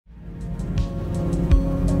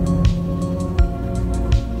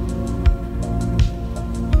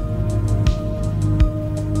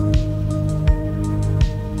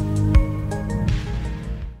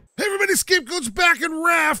everyone's back in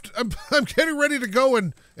Raft. I'm getting ready to go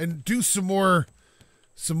and do some more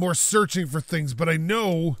searching for things, but I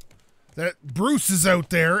know that Bruce is out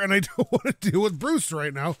there, and I don't want to deal with Bruce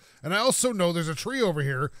right now. And I also know there's a tree over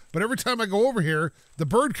here, but every time I go over here, the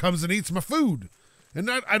bird comes and eats my food. And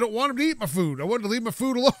I don't want him to eat my food. I want him to leave my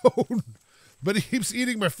food alone. But he keeps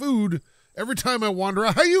eating my food every time I wander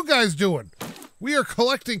out. How you guys doing? We are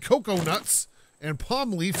collecting cocoa nuts and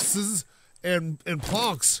palm leaves and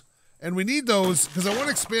planks. And we need those because I want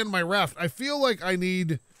to expand my raft. I feel like I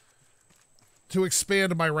need to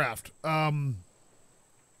expand my raft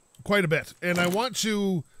quite a bit. And I want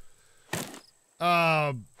to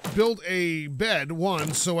build a bed,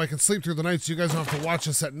 one, so I can sleep through the night so you guys don't have to watch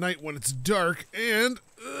us at night when it's dark. And,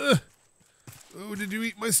 oh, did you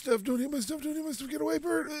eat my stuff? Don't eat my stuff. Don't eat my stuff. Get away,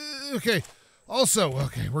 bird. Okay. Also,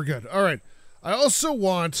 okay, we're good. All right. I also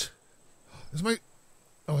want,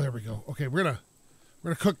 oh, there we go. Okay, we're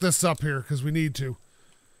gonna cook this up here because we need to.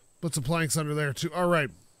 Put some planks under there too. All right.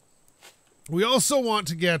 We also want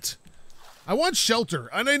to get, I want shelter.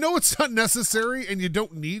 And I know it's not necessary and you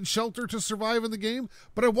don't need shelter to survive in the game,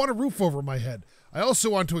 but I want a roof over my head. I also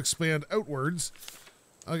want to expand outwards.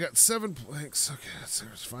 I got 7 planks. Okay,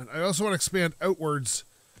 that's fine. I also want to expand outwards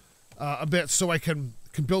a bit so I can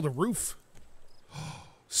build a roof.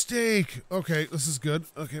 Steak. Okay, this is good.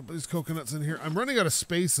 Okay, put these coconuts in here. I'm running out of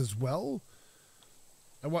space as well.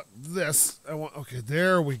 I want this. Okay,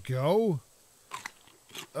 there we go.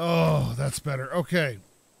 Oh, that's better. Okay.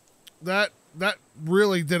 That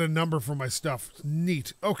really did a number for my stuff.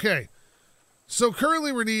 Neat. Okay. So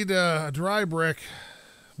currently we need a dry brick,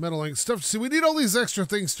 metal ink, stuff. See, we need all these extra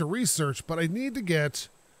things to research, but I need to get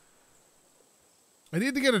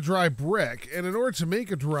a dry brick, and in order to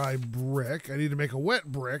make a dry brick, I need to make a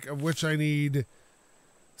wet brick, of which I need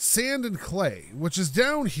sand and clay, which is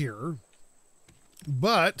down here.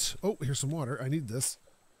 But, oh, here's some water. I need this.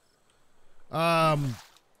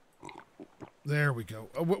 There we go.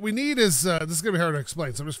 What we need is, this is going to be hard to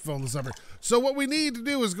explain, so I'm just filling this up here. So what we need to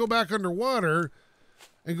do is go back underwater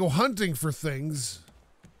and go hunting for things.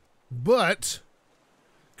 But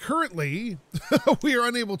currently, we are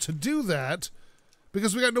unable to do that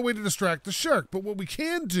because we got no way to distract the shark. But what we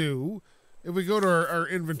can do, if we go to our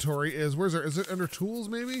inventory, is, is it under tools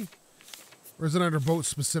maybe? Or is it under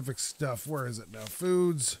boat-specific stuff? Where is it now?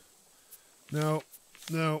 Foods. No.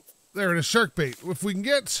 There it is, shark bait. If we can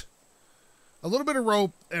get a little bit of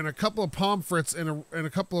rope and a couple of pomfrets and a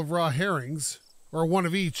couple of raw herrings, or one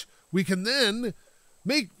of each, we can then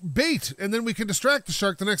make bait, and then we can distract the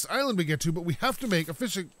shark the next island we get to, but we have to make a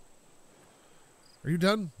fishing... Are you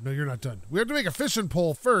done? No, you're not done. We have to make a fishing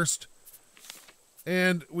pole first,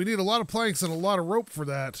 and we need a lot of planks and a lot of rope for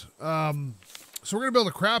that. So we're going to build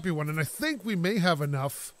a crappy one, and I think we may have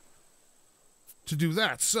enough to do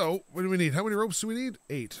that. So, what do we need? How many ropes do we need?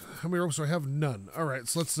 8. How many ropes do I have? None. All right,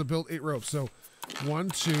 so let's build 8 ropes. So, 1,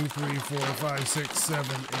 2, 3, 4, 5, 6,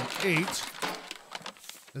 7, and 8.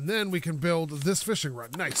 And then we can build this fishing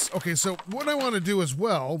rod. Nice. Okay, so what I want to do as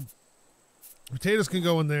well, potatoes can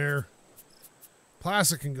go in there.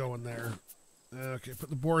 Plastic can go in there. Okay, put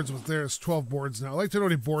the boards with there. It's 12 boards now. I like to know how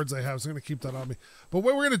many boards I have, so I'm going to keep that on me. But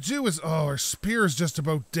what we're going to do is... Oh, our spear is just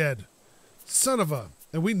about dead. Son of a...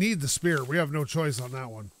 And we need the spear. We have no choice on that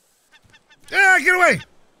one. Ah, get away!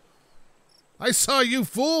 I saw you,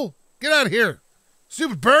 fool! Get out of here!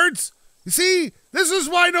 Stupid birds! You see? This is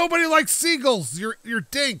why nobody likes seagulls! You're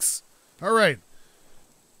dinks! Alright.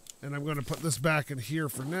 And I'm going to put this back in here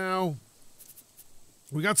for now.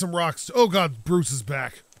 We got some rocks. Oh god, Bruce is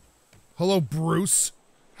back. Hello, Bruce.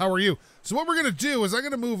 How are you? So what we're going to do is I'm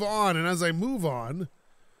going to move on, and as I move on,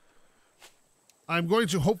 I'm going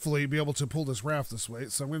to hopefully be able to pull this raft this way.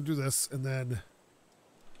 So I'm going to do this, and then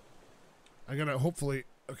I'm going to hopefully...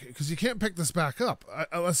 Okay, because you can't pick this back up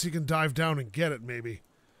unless you can dive down and get it, maybe.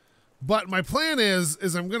 But my plan is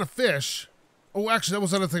I'm going to fish. Oh, actually, that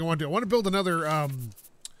was another thing I want to do. I want to build another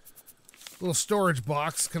little storage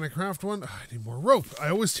box. Can I craft one? Oh, I need more rope. I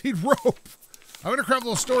always need rope. I'm going to craft a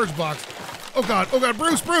little storage box. Oh, God. Oh, God.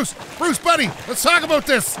 Bruce, buddy. Let's talk about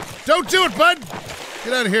this. Don't do it, bud.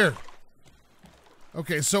 Get out of here.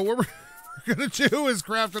 Okay, so what we're going to do is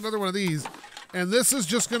craft another one of these. And this is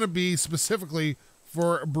just going to be specifically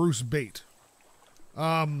for Bruce bait.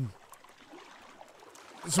 So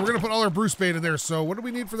we're going to put all our Bruce bait in there. So what do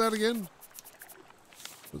we need for that again?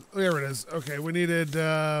 There it is. Okay, we needed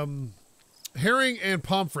herring and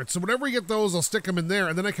pomfrets. So whenever we get those, I'll stick them in there.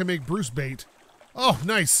 And then I can make Bruce bait. Oh,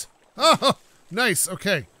 nice. Oh, nice.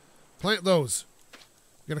 Okay. Plant those.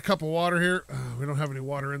 Get a cup of water here. We don't have any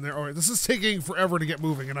water in there. All right, this is taking forever to get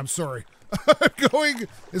moving, and I'm sorry. I'm going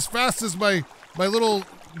as fast as my little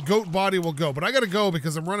goat body will go. But I got to go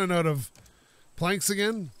because I'm running out of planks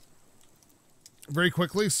again very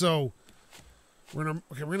quickly. So we're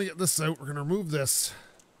gonna get this out. We're gonna remove this,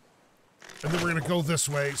 and then we're gonna go this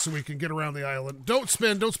way so we can get around the island. Don't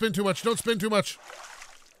spin too much. Don't spin too much.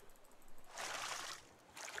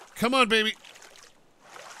 Come on, baby.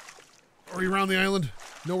 Are we around the island?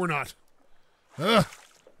 No, we're not. Come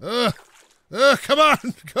on,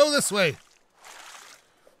 go this way.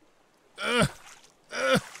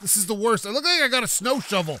 This is the worst. I look like I got a snow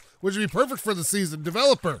shovel, which would be perfect for the season.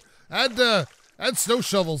 Developer, add snow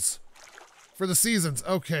shovels for the seasons.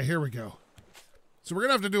 Okay, here we go. So we're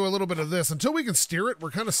gonna have to do a little bit of this. Until we can steer it,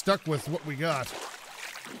 we're kind of stuck with what we got.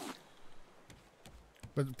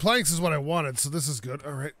 But planks is what I wanted, so this is good.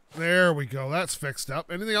 All right, there we go. That's fixed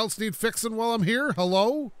up. Anything else need fixing while I'm here?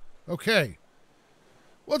 Hello? Okay.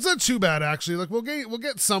 Well, it's not too bad, actually. Like, we'll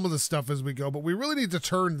get some of the stuff as we go, but we really need to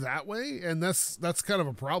turn that way, and that's kind of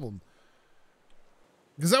a problem.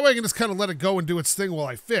 Because that way I can just kind of let it go and do its thing while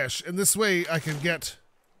I fish, and this way I can get...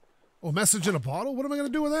 Oh, message in a bottle? What am I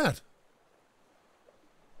going to do with that?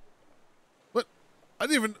 What? I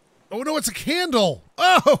didn't even... Oh, no, it's a candle!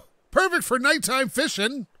 Oh! Perfect for nighttime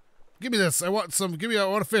fishing. Give me this. I want some. I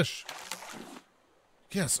want a fish.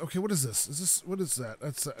 Yes. Okay. What is this? What is that?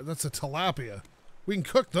 That's a tilapia. We can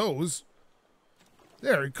cook those.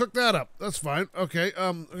 There. You cook that up. That's fine. Okay.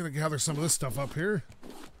 I'm gonna gather some of this stuff up here.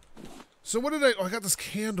 So what did I? Oh, I got this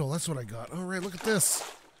candle. That's what I got. All right. Look at this.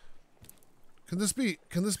 Can this be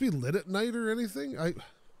lit at night or anything? I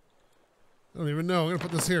don't even know. I'm gonna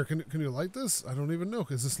put this here. Can you light this? I don't even know.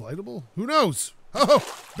 Is this lightable? Who knows? Oh,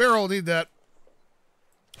 barrel, need that.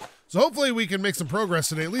 So hopefully we can make some progress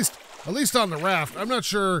today, at least on the raft. I'm not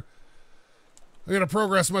sure I'm gonna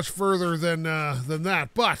progress much further than that,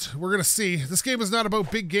 but we're gonna see. This game is not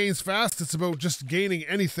about big gains fast. It's about just gaining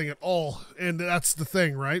anything at all, and that's the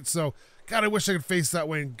thing, right? So, God, I wish I could face that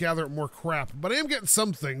way and gather more crap, but I am getting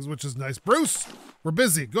some things, which is nice. Bruce, we're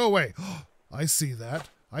busy. Go away. I see that.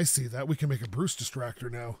 I see that. We can make a Bruce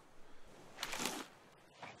distractor now.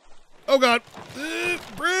 Oh, God.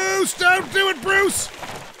 Bruce, don't do it, Bruce!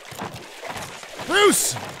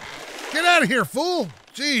 Bruce! Get out of here, fool!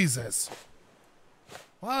 Jesus.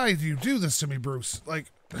 Why do you do this to me, Bruce?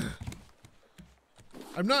 Like,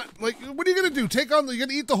 I'm not, like, what are you going to do? You going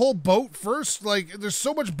to eat the whole boat first? Like, there's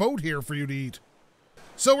so much boat here for you to eat.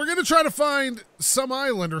 So we're going to try to find some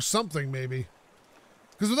island or something, maybe.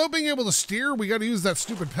 Because without being able to steer, we got to use that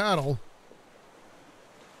stupid paddle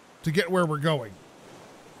to get where we're going.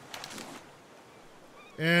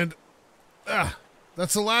 And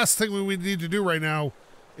that's the last thing we need to do right now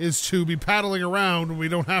is to be paddling around when we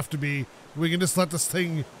don't have to be. We can just let this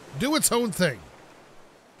thing do its own thing.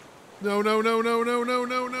 No, no, no, no, no, no,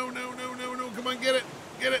 no, no, no, no, no, no. Come on, get it.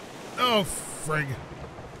 Get it. Oh, frig.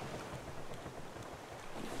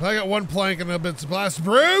 I got one plank and a bit to blast.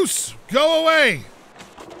 Bruce, go away.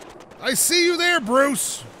 I see you there,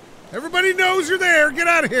 Bruce. Everybody knows you're there. Get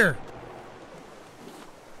out of here.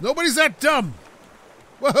 Nobody's that dumb.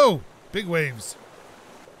 Whoa, big waves.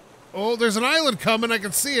 Oh, there's an island coming. I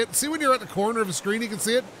can see it. See when you're at the corner of the screen, you can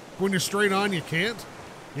see it? When you're straight on, you can't?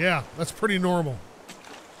 Yeah, that's pretty normal.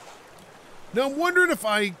 Now, I'm wondering if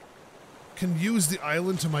I can use the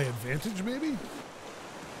island to my advantage, maybe?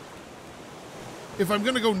 If I'm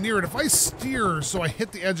going to go near it, if I steer so I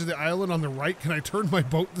hit the edge of the island on the right, can I turn my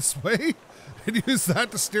boat this way and use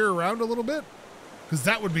that to steer around a little bit? Because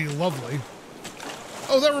that would be lovely.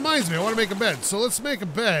 Oh, that reminds me, I want to make a bed. So let's make a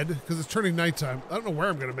bed, because it's turning nighttime. I don't know where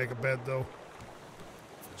I'm going to make a bed, though.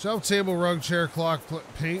 Shelf, table, rug, chair, clock,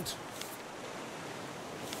 paint.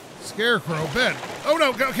 Scarecrow, bed. Oh, no,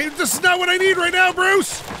 okay, this is not what I need right now,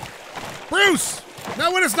 Bruce! Bruce!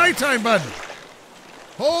 Not when it's nighttime, bud.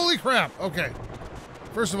 Holy crap, okay.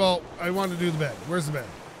 First of all, I want to do the bed. Where's the bed?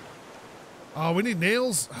 Oh, we need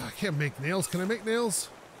nails? Oh, I can't make nails. Can I make nails?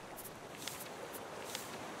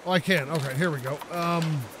 Oh, I can. Okay, here we go.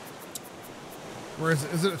 Where is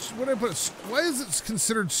it? Is it? What did I put? Why is it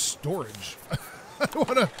considered storage? I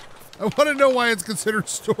wanna know why it's considered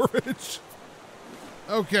storage.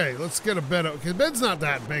 Okay, let's get a bed. Okay, the bed's not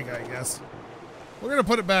that big, I guess. We're gonna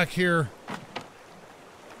put it back here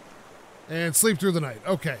and sleep through the night.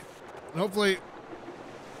 Okay, hopefully.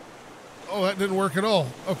 Oh, that didn't work at all.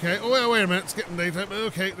 Okay. Oh, wait a minute. It's getting daytime.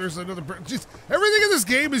 Okay, there's another... Jeez. Everything in this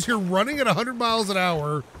game is you're running at 100 miles an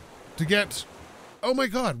hour to get... Oh, my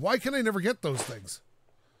God. Why can I never get those things?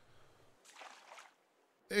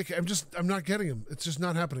 Okay, I'm not getting them. It's just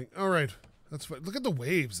not happening. All right. That's fine. Look at the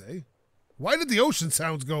waves, eh? Why did the ocean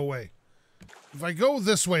sounds go away? If I go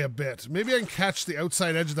this way a bit, maybe I can catch the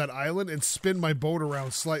outside edge of that island and spin my boat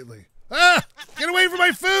around slightly. Ah! Get away from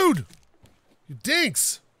my food! You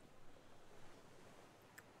dinks!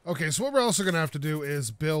 Okay, so what we're also going to have to do is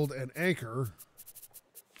build an anchor.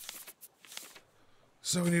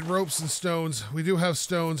 So we need ropes and stones. We do have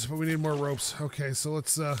stones, but we need more ropes. Okay, so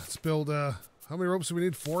let's build, how many ropes do we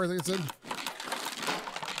need? 4, I think it said.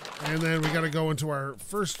 And then we got to go into our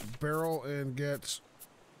first barrel and get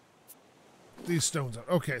these stones out.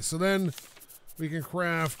 Okay, so then we can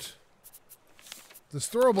craft this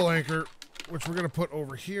throwable anchor, which we're going to put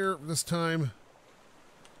over here this time.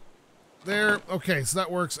 There. Okay, so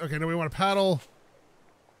that works. Okay, now we want to paddle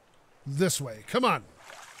this way. Come on.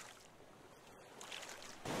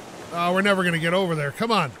 Oh, we're never going to get over there.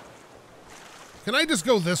 Come on. Can I just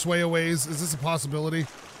go this way a ways? Is this a possibility?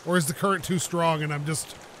 Or is the current too strong and I'm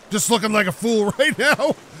just looking like a fool right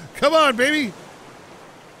now? Come on, baby.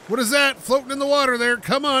 What is that? Floating in the water there.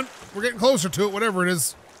 Come on. We're getting closer to it, whatever it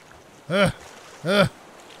is.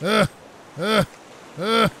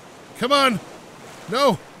 Come on.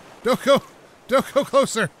 No. Don't go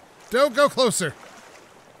closer. Don't go closer.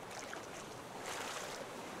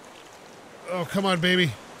 Oh, come on,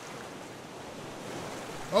 baby.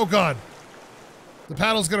 Oh, God. The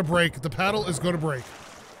paddle's going to break. The paddle is going to break.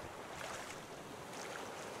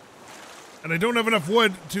 And I don't have enough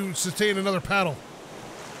wood to sustain another paddle.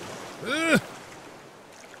 Ugh.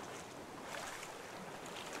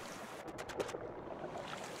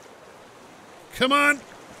 Come on.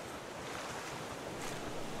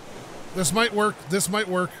 This might work. This might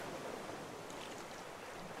work.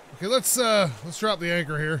 Okay, let's drop the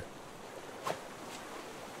anchor here.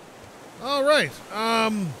 All right.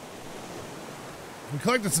 We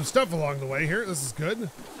collected some stuff along the way here. This is good.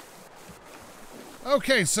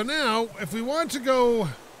 Okay, so now if we want to go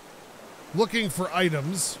looking for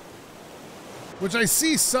items, which I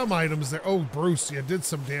see some items there. Oh, Bruce, you did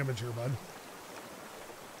some damage here, bud.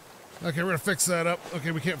 Okay, we're gonna fix that up.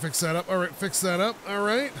 Okay, we can't fix that up. All right, fix that up. All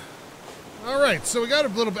right. All right, so we got a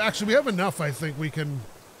little bit. Actually, we have enough. I think we can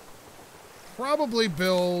probably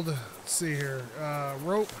build. Let's see here,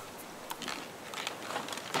 rope,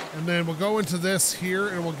 and then we'll go into this here,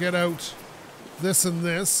 and we'll get out this and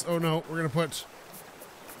this. Oh no, we're gonna put.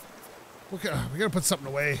 Okay, we gotta put something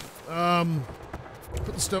away.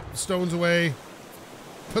 Put the stones away.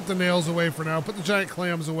 Put the nails away for now. Put the giant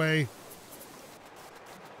clams away.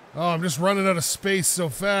 Oh, I'm just running out of space so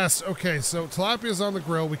fast. Okay, so tilapia's on the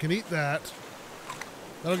grill. We can eat that.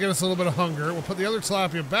 That'll get us a little bit of hunger. We'll put the other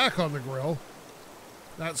tilapia back on the grill.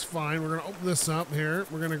 That's fine. We're going to open this up here.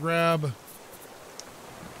 We're going to grab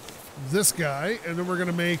this guy, and then we're going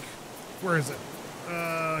to make... Where is it?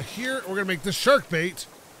 Here, we're going to make this shark bait,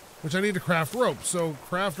 which I need to craft rope. So,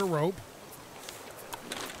 craft a rope.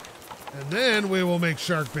 And then we will make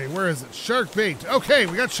shark bait. Where is it? Shark bait. Okay,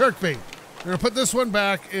 we got shark bait. We're going to put this one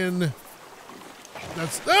back in.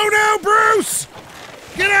 That's. Oh no, Bruce!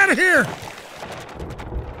 Get out of here!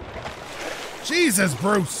 Jesus,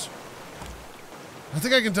 Bruce. I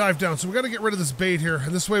think I can dive down. So we got to get rid of this bait here.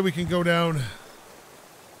 And this way we can go down.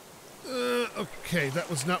 Okay, that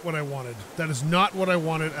was not what I wanted. That is not what I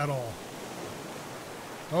wanted at all.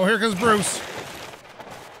 Oh, here comes Bruce.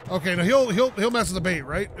 Okay, now he'll mess with the bait,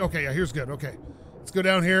 right? Okay, yeah, here's good. Okay. Let's go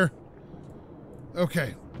down here.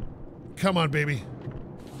 Okay. Come on, baby.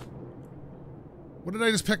 What did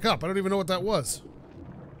I just pick up? I don't even know what that was.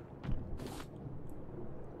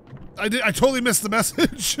 I totally missed the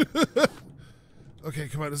message. Okay,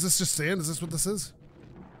 come on. Is this just sand? Is this what this is?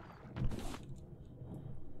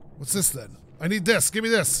 What's this then? I need this. Give me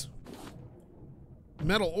this.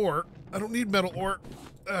 Metal ore. I don't need metal ore.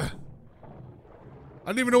 I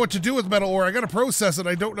don't even know what to do with metal ore. I gotta process it.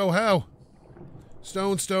 I don't know how.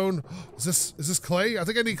 Stone. Is this clay? I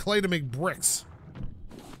think I need clay to make bricks.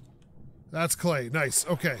 That's clay. Nice.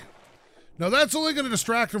 Okay. Now that's only going to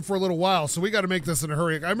distract him for a little while, so we got to make this in a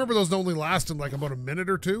hurry. I remember those only lasted like about a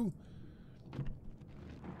minute or two.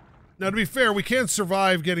 Now to be fair, we can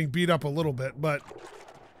survive getting beat up a little bit, but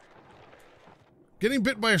getting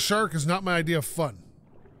bit by a shark is not my idea of fun.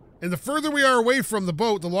 And the further we are away from the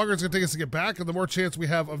boat, the longer it's going to take us to get back, and the more chance we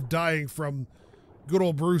have of dying from good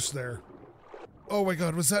old Bruce there. Oh my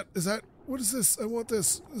God, is that, what is this? I want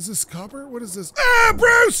this. Is this copper? What is this? Ah,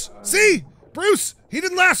 Bruce! See? Bruce, he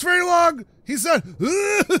didn't last very long. He said,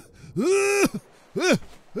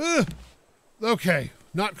 okay,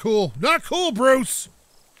 not cool. Not cool, Bruce.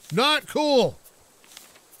 Not cool.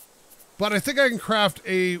 But I think I can craft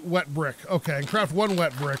a wet brick. Okay, I can craft one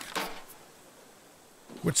wet brick.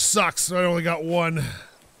 Which sucks, so I only got one.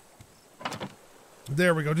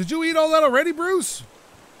 There we go. Did you eat all that already, Bruce?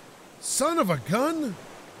 Son of a gun.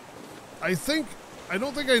 I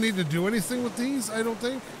don't think I need to do anything with these, I don't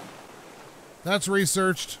think. That's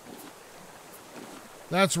researched.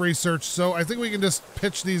 That's researched. So I think we can just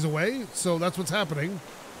pitch these away. So that's what's happening.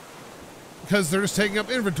 Because they're just taking up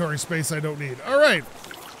inventory space I don't need. All right.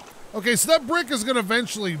 Okay, so that brick is going to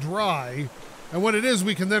eventually dry. And when it is,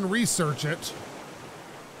 we can then research it.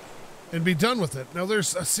 And be done with it. Now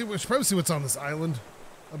there's, we should probably see what's on this island.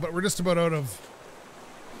 But we're just about out of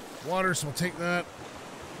water, so we'll take that.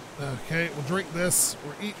 Okay, we'll drink this.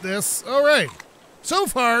 We'll eat this. All right. So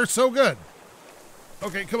far, so good.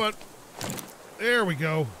 Okay, come on. There we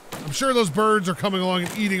go. I'm sure those birds are coming along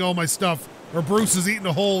and eating all my stuff. Or Bruce is eating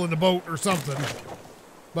a hole in the boat or something.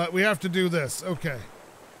 But we have to do this. Okay.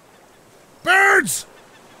 Birds!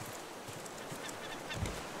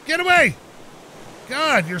 Get away!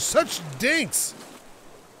 God, you're such dinks.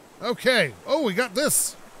 Okay. Oh, we got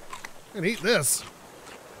this. I'm gonna eat this.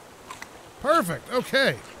 Perfect.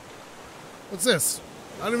 Okay. What's this?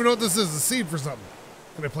 I don't even know what this is. A seed for something.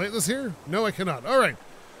 Can I plant this here? No, I cannot. All right.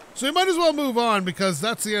 So we might as well move on because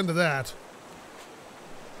that's the end of that.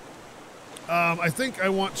 I think I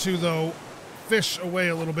want to, though, fish away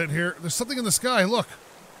a little bit here. There's something in the sky. Look.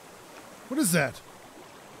 What is that?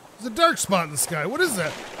 There's a dark spot in the sky. What is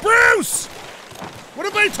that? Bruce! What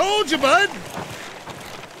have I told you, bud?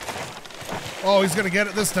 Oh, he's going to get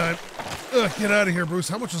it this time. Ugh, get out of here, Bruce.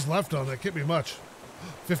 How much is left on that? Can't be much.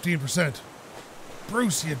 15%.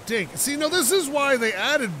 Bruce, you dink. See, no, this is why they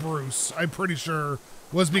added Bruce, I'm pretty sure,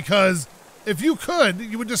 was because if you could,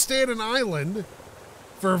 you would just stay at an island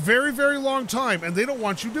for a very, very long time, and they don't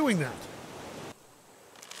want you doing that.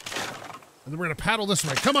 And then we're going to paddle this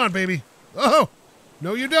way. Come on, baby. Oh,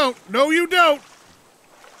 no, you don't. No, you don't.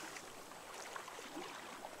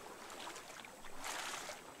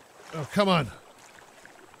 Oh, come on.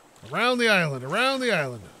 Around the island, around the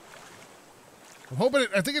island. I'm hoping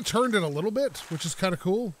I think it turned it a little bit, which is kind of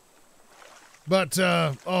cool. But,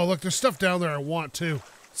 oh, look, there's stuff down there I want, too.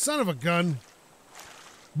 Son of a gun.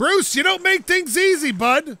 Bruce, you don't make things easy,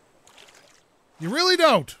 bud. You really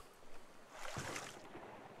don't.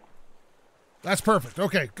 That's perfect.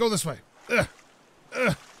 Okay, go this way.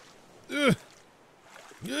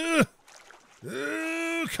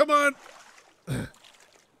 Come on.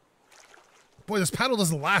 Boy, this paddle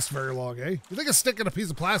doesn't last very long, eh? You think a stick and a piece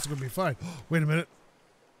of plastic would be fine. Wait a minute.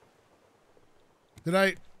 Did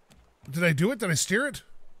I do it? Did I steer it?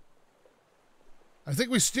 I think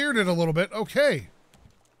we steered it a little bit. Okay.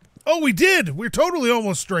 Oh, we did. We're totally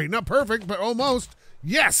almost straight. Not perfect, but almost.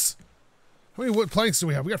 Yes. How many wood planks do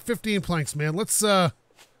we have? We got 15 planks, man. Let's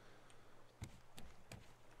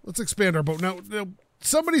expand our boat. Now,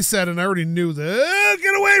 somebody said, and I already knew this,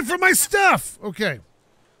 get away from my stuff. Okay.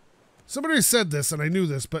 Somebody said this, and I knew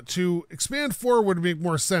this, but to expand forward would make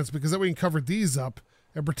more sense because that way we can cover these up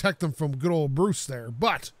and protect them from good old Bruce there.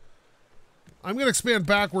 But I'm going to expand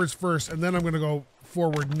backwards first, and then I'm going to go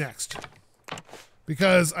forward next.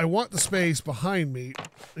 Because I want the space behind me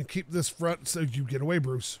and keep this front so you get away,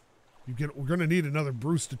 Bruce. We're going to need another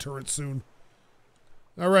Bruce deterrent soon.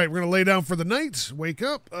 All right, we're going to lay down for the night. Wake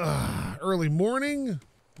up. Early morning. You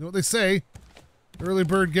know what they say. Early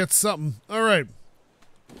bird gets something. All right.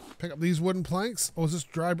 Pick up these wooden planks. Oh, is this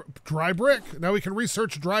dry brick? Now we can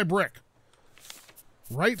research dry brick.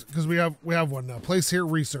 Right? Because we have one now. Place here,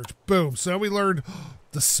 research. Boom. So now we learned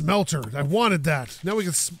the smelter. I wanted that. Now we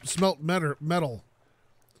can smelt metal.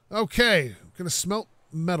 Okay. Gonna smelt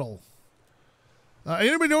metal.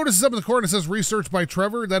 Anybody notices up in the corner it says research by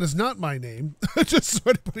Trevor? That is not my name. Just so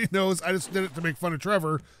anybody knows, I just did it to make fun of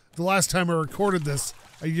Trevor the last time I recorded this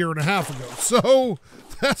a year and a half ago. So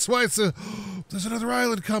that's why it says, there's another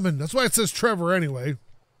island coming. That's why it says Trevor anyway.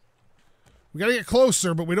 We got to get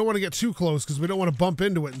closer, but we don't want to get too close because we don't want to bump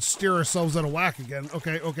into it and steer ourselves out of whack again.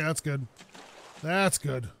 Okay, that's good. That's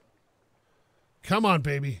good. Come on,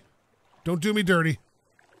 baby. Don't do me dirty.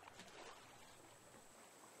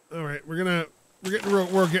 All right, we're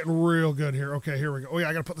getting real good here. Okay, here we go. Oh yeah,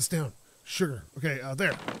 I got to put this down. Sugar. Okay,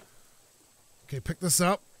 there. Okay, pick this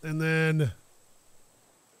up and then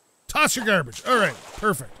toss your garbage. All right,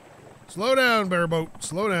 perfect. Slow down, bareboat.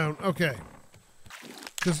 Slow down. Okay.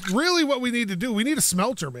 Because really what we need to do, we need a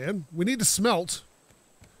smelter, man. We need to smelt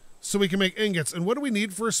so we can make ingots. And what do we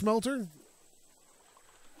need for a smelter?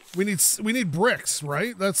 We need bricks,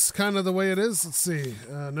 right? That's kind of the way it is. Let's see.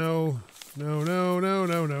 No.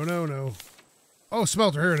 Oh,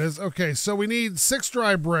 smelter, here it is. Okay, so we need 6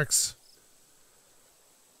 dry bricks.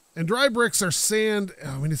 And dry bricks are sand.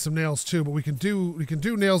 Oh, we need some nails too, but we can do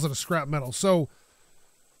nails out of scrap metal. So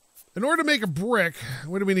in order to make a brick,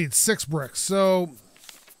 what do we need? 6 bricks. So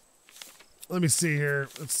let me see here.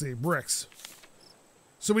 Let's see, bricks.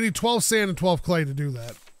 So we need 12 sand and 12 clay to do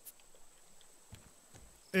that.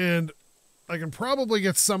 And I can probably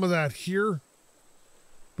get some of that here,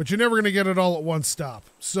 but you're never going to get it all at one stop.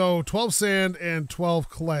 So 12 sand and 12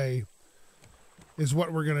 clay is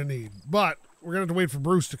what we're going to need. But we're going to have to wait for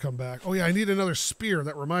Bruce to come back. Oh, yeah, I need another spear.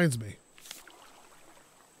 That reminds me.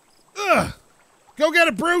 Ugh! Go get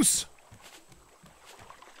it, Bruce!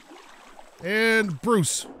 And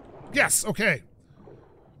Bruce. Yes, okay.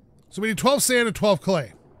 So we need 12 sand and 12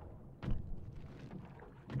 clay.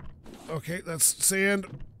 Okay, that's sand.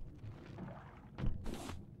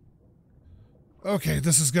 Okay,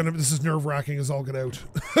 this is nerve-wracking as all get out.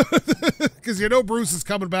 Because you know Bruce is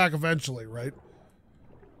coming back eventually, right?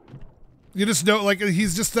 You just know, like,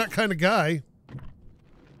 he's just that kind of guy.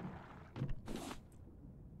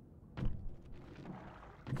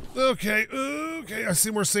 Okay, okay, I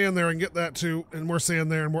see more sand there. I can get that too. And more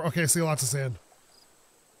sand there, and more. Okay, I see lots of sand.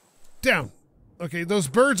 Down. Okay, those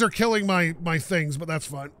birds are killing my things, but that's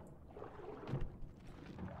fine.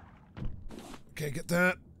 Okay, get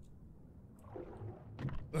that.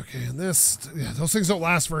 Okay, and this. Yeah, those things don't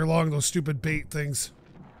last very long, those stupid bait things.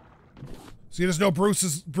 So you just know Bruce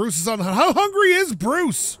is on the hunt. How hungry is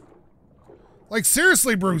Bruce? Like,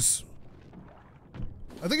 seriously, Bruce.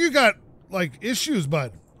 I think you got, like, issues,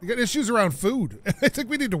 bud. You got issues around food. I think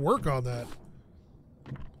we need to work on that.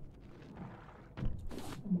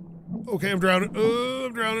 Okay, I'm drowning.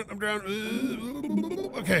 I'm drowning. I'm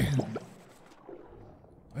drowning. Okay.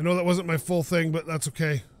 I know that wasn't my full thing, but that's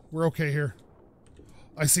okay. We're okay here.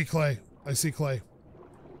 I see clay. I see clay.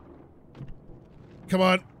 Come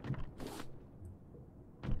on.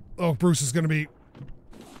 Oh, Bruce is going to be...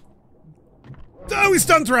 Oh, he's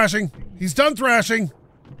done thrashing. He's done thrashing.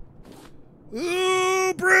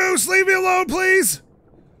 Ooh, Bruce, leave me alone, please.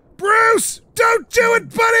 Bruce, don't do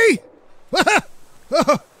it, buddy.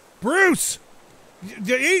 Oh, Bruce,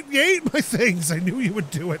 you ate my things. I knew you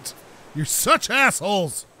would do it. You're such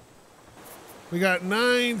assholes. We got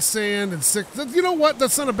 9 sand and 6. You know what?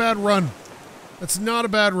 That's not a bad run. That's not a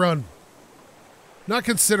bad run. Not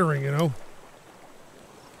considering, you know.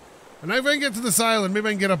 And if I can get to this island, maybe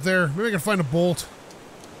I can get up there. Maybe I can find a bolt.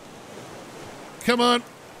 Come on.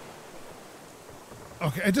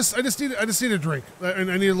 Okay, I just need a drink.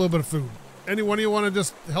 And I need a little bit of food. Any one of you want to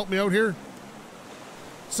just help me out here?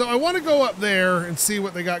 So I want to go up there and see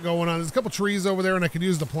what they got going on. There's a couple trees over there and I could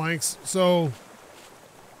use the planks. So,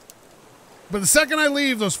 but the second I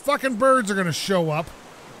leave, those fucking birds are going to show up.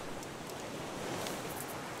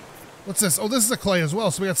 What's this? Oh, this is a clay as well.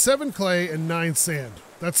 So we got 7 clay and 9 sand.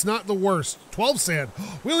 That's not the worst. 12 sand.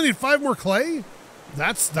 We only need 5 more clay?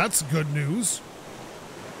 That's good news.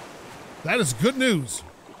 That is good news.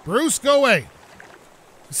 Bruce, go away.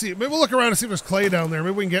 Let's see, maybe we'll look around and see if there's clay down there.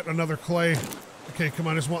 Maybe we can get another clay. Okay, come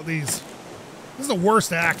on, I just want these. This is the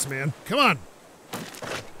worst axe, man. Come on.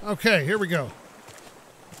 Okay, here we go.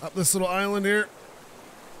 Up this little island here.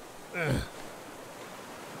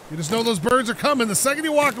 You just know those birds are coming. The second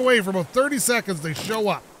you walk away for about 30 seconds, they show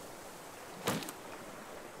up.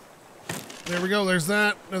 There we go, there's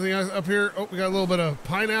that. Nothing else up here. Oh, we got a little bit of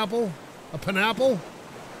pineapple. A pineapple.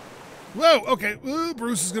 Whoa, okay. Ooh,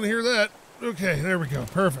 Bruce is going to hear that. Okay, there we go.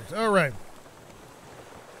 Perfect. All right.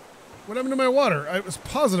 What happened to my water? I was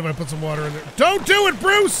positive I put some water in there. Don't do it,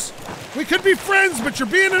 Bruce! We could be friends, but you're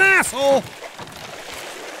being an asshole!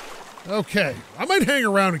 Okay. I might hang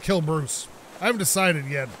around and kill Bruce. I haven't decided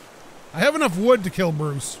yet. I have enough wood to kill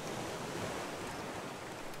Bruce.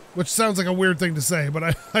 Which sounds like a weird thing to say,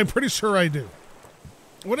 but I'm pretty sure I do.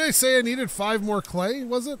 What did I say? I needed 5 more clay,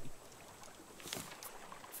 was it?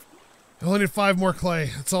 I only need 5 more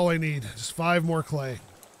clay. That's all I need. Just 5 more clay.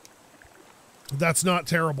 That's not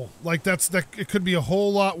terrible. Like, that it could be a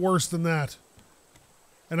whole lot worse than that.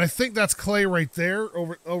 And I think that's clay right there.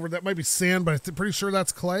 Over that might be sand, but I'm pretty sure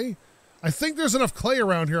that's clay. I think there's enough clay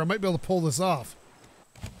around here. I might be able to pull this off.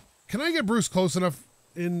 Can I get Bruce close enough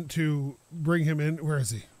in to bring him in? Where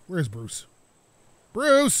is he? Where is Bruce?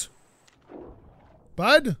 Bruce!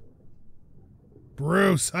 Bud?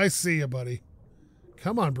 Bruce, I see you, buddy.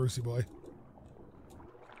 Come on, Brucey boy.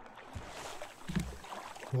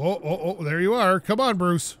 Oh, there you are. Come on,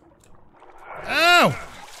 Bruce. Ow!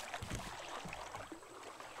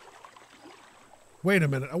 Wait a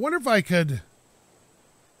minute. I wonder if I could...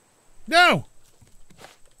 No!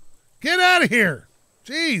 Get out of here!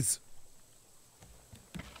 Jeez!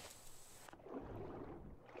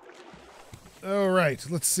 All right,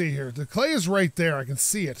 let's see here. The clay is right there. I can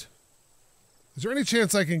see it. Is there any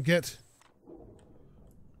chance I can get...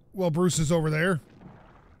 Well, Bruce is over there.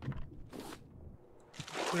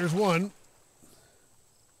 There's one.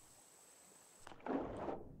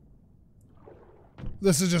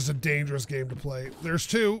 This is just a dangerous game to play. There's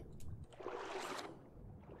 2.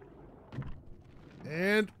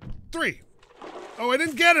 And 3. Oh, I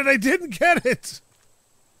didn't get it. I didn't get it.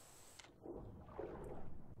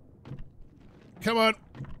 Come on.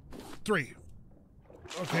 3.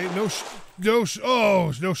 Okay, no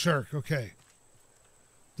shark. Okay.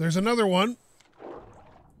 There's another one.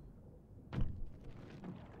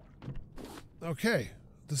 Okay.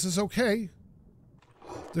 This is okay.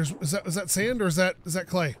 Is that sand or is that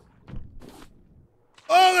clay?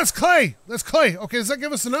 Oh, that's clay. That's clay. Okay, does that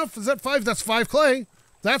give us enough? Is that 5? That's 5 clay.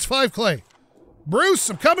 That's 5 clay. Bruce,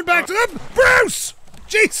 I'm coming back to them. Bruce!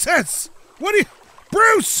 Jesus! What are you...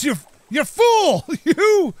 Bruce, you fool!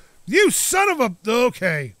 You son of a...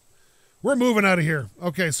 Okay. We're moving out of here.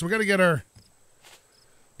 Okay, so we got to get our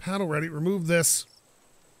paddle ready. Remove this.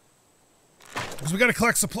 Because we got to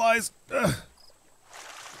collect supplies. Ugh.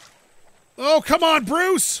 Oh, come on,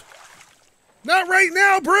 Bruce! Not right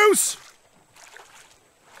now, Bruce!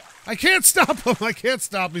 I can't stop him. I can't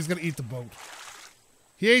stop him. He's going to eat the boat.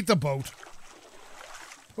 He ate the boat.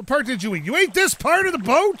 What part did you eat? You ate this part of the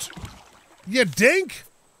boat? You dink?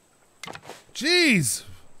 Jeez.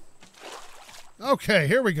 Okay,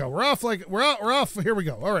 here we go. We're off. Here we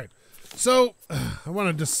go. All right. So, I want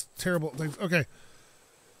to just terrible things. Okay.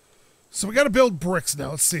 So we got to build bricks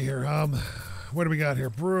now. Let's see here. What do we got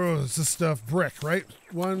here? Bruce, this stuff, brick, right?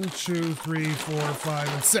 1, 2, 3, 4,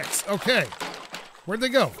 5, and 6. Okay. Where'd they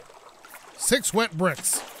go? 6 wet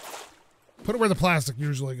bricks. Put it where the plastic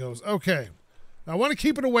usually goes. Okay. Now, I want to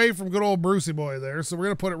keep it away from good old Brucey boy there, so we're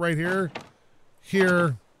going to put it right here,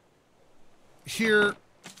 here, here,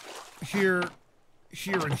 here,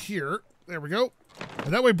 here, and here. There we go.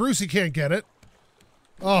 And that way Brucey can't get it.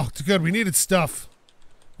 Oh, it's good. We needed stuff.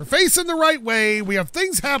 We're facing the right way. We have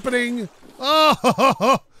things happening.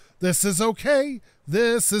 Oh, this is okay.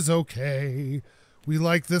 This is okay. We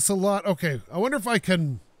like this a lot. Okay, I wonder if I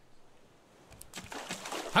can...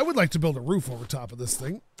 I would like to build a roof over top of this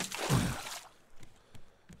thing.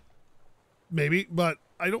 Maybe, but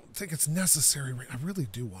I don't think it's necessary. I really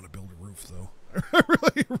do want to build a roof, though.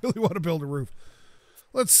 I really want to build a roof.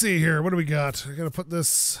 Let's see here. What do we got? I got to put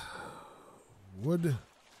this wood.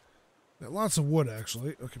 Got lots of wood,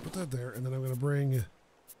 actually. Okay, put that there, and then I'm going to bring...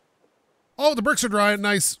 Oh, the bricks are dry.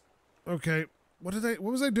 Nice. Okay. What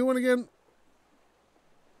was I doing again?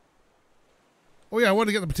 Oh, yeah, I wanted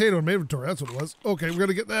to get the potato in my inventory. That's what it was. Okay, we're going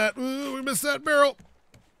to get that. Ooh, we missed that barrel.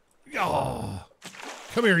 Oh,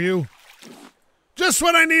 come here, you. Just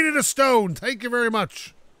when I needed a stone. Thank you very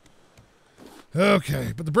much.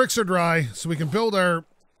 Okay, but the bricks are dry, so we can build our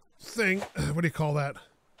thing. What do you call that?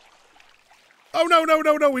 Oh,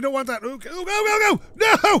 no. We don't want that. Okay. Oh,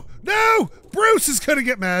 go. No. Bruce is going to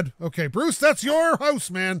get mad. Okay, Bruce, that's your house,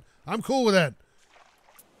 man. I'm cool with that.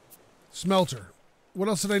 Smelter. What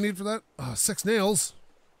else did I need for that? 6 nails.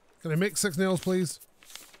 Can I make 6 nails, please?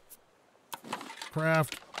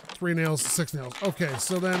 Craft. 3 nails, 6 nails. Okay,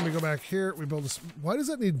 so then we go back here. We build this. Why does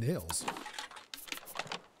that need nails?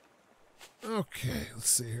 Okay, let's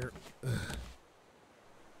see here.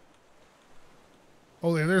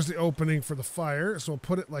 Oh, yeah, there's the opening for the fire. So we'll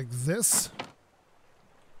put it like this.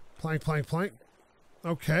 Plank.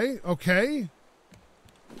 Okay.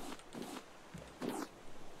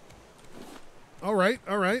 All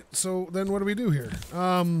right. So then what do we do here?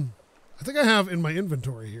 I think I have in my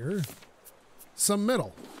inventory here some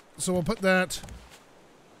metal. So we'll put that...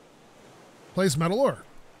 Place metal ore.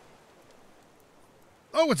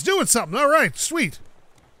 Oh, it's doing something. All right, sweet.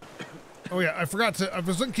 Oh, yeah, I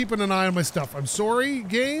wasn't keeping an eye on my stuff. I'm sorry,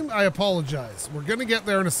 game. I apologize. We're going to get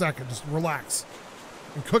there in a second. Just relax.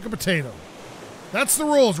 And cook a potato. That's the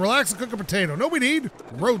rules. Relax and cook a potato. No, we need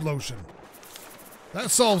road lotion.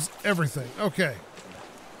 That solves everything. Okay.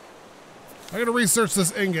 I got to research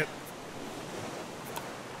this ingot.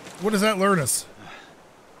 What does that learn us?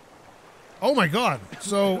 Oh, my God.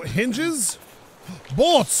 So, hinges?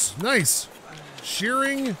 Bolts. Nice.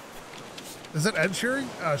 Shearing. Is that edge shearing?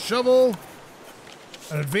 Shovel,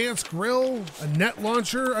 an advanced grill, a net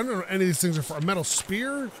launcher. I don't know what any of these things are for. A metal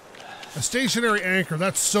spear, a stationary anchor.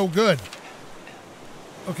 That's so good.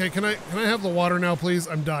 Okay, can I have the water now, please?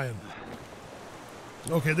 I'm dying.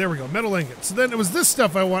 Okay, there we go. Metal ingot. So then it was this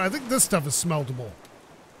stuff I want. I think this stuff is smeltable.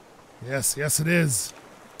 Yes, it is.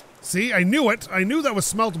 See, I knew it. I knew that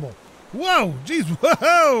was smeltable. Whoa, geez,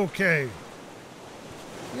 whoa, okay.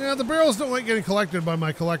 Yeah, the barrels don't like getting collected by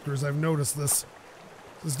my collectors. I've noticed this.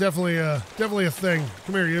 This is definitely a thing.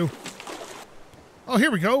 Come here, you. Oh, here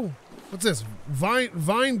we go. What's this?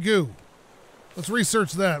 Vine goo. Let's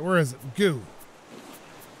research that. Where is it? Goo.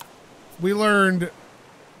 We learned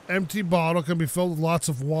empty bottle can be filled with lots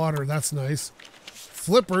of water. That's nice.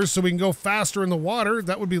 Flippers so we can go faster in the water.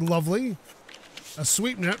 That would be lovely. a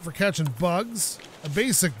sweep net for catching bugs, a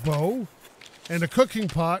basic bow, and a cooking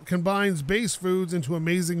pot combines base foods into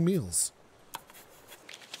amazing meals.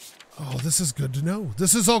 Oh, this is good to know.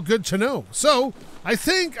 This is all good to know. So, I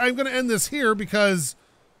think I'm going to end this here because,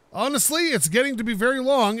 honestly, it's getting to be very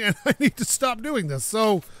long and I need to stop doing this.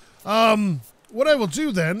 So, what I will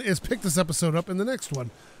do then is pick this episode up in the next one.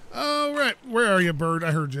 All right. Where are you, bird?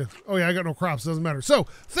 I heard you. Oh, yeah, I got no crops. Doesn't matter. So,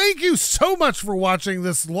 thank you so much for watching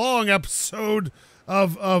this long episode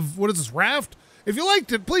of what is this, Raft? If you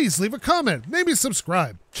liked it, please leave a comment. Maybe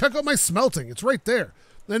subscribe. Check out my smelting. It's right there.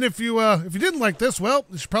 And if you didn't like this, well,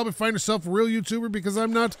 you should probably find yourself a real YouTuber because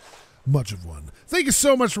I'm not much of one. Thank you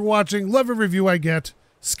so much for watching. Love every review I get.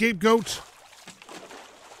 SkapeGote.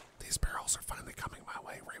 These barrels are finally coming my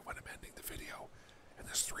way right when I'm ending the video. And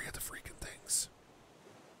there's 3 of the freaking things.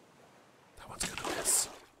 That one's gonna miss.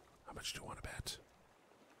 How much do you want to bet?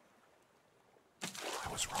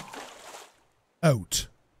 I was wrong. Out.